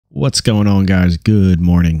What's going on, guys? Good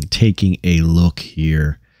morning. Taking a look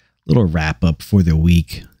here. Little wrap up for the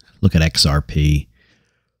week. Look at XRP.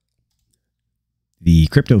 The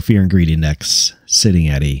Crypto Fear and Greed Index sitting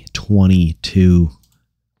at a 22.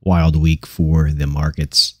 Wild week for the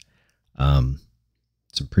markets. Some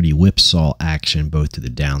pretty whipsaw action both to the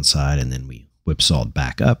downside, and then we whipsawed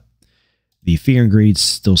back up. The Fear and Greed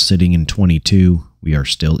still sitting in 22. We are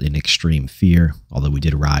still in extreme fear, although we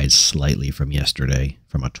did rise slightly from yesterday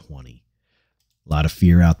from a 20. A lot of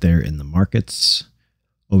fear out there in the markets.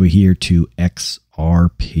 Over here to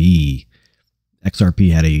XRP.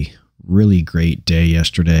 XRP had a really great day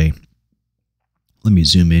yesterday. Let me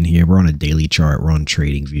zoom in here. We're on a daily chart. We're on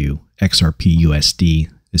TradingView. XRP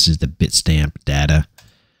USD. This is the Bitstamp data.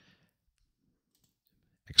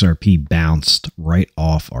 XRP bounced right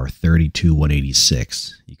off our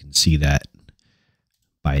 32,186. You can see that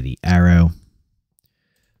by the arrow.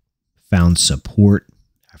 Found support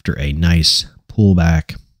after a nice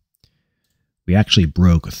pullback. We actually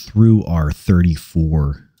broke through our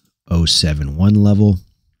 34,071 level.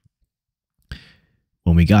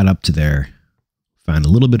 When we got up to there, found a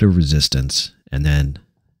little bit of resistance, and then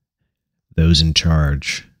those in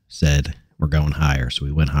charge said we're going higher, so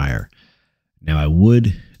we went higher. Now, I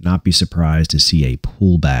would not be surprised to see a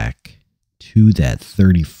pullback to that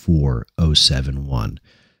 34,071.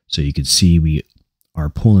 So you can see we are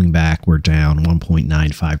pulling back. We're down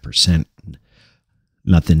 1.95%.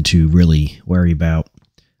 Nothing to really worry about,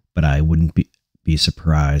 but I wouldn't be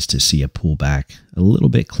surprised to see a pullback a little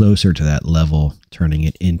bit closer to that level, turning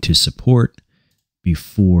it into support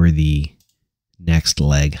before the next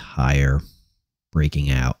leg higher,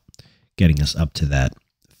 breaking out, getting us up to that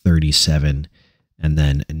 37, and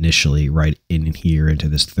then initially right in here into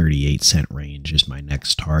this 38-cent range is my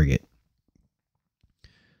next target.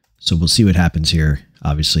 So we'll see what happens here.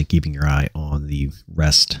 Obviously, keeping your eye on the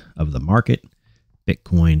rest of the market,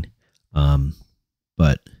 Bitcoin,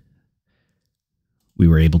 but we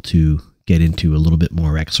were able to get into a little bit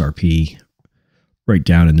more XRP right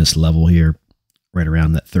down in this level here, right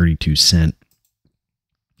around that 32 cent.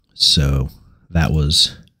 So that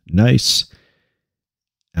was nice.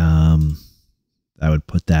 I would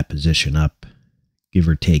put that position up, give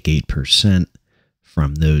or take 8%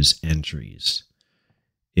 from those entries.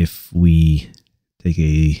 If we take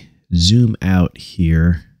a zoom out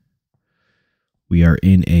here, we are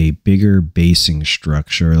in a bigger basing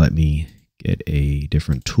structure. Let me get a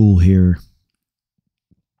different tool here.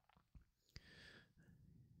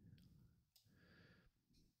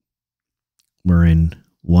 We're in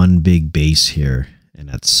one big base here, and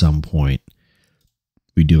at some point,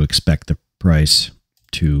 we do expect the price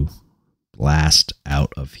to blast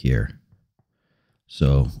out of here.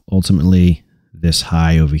 So ultimately, this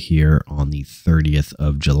high over here on the 30th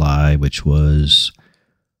of July, which was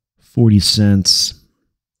 40 cents,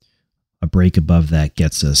 a break above that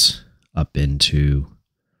gets us up into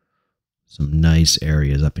some nice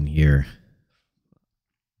areas up in here,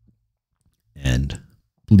 and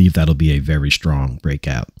believe that'll be a very strong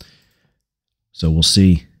breakout. So we'll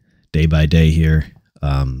see day by day here.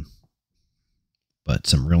 But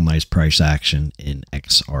some real nice price action in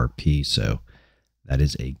XRP, so that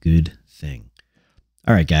is a good thing.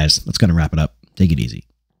 All right, guys, let's go and wrap it up. Take it easy.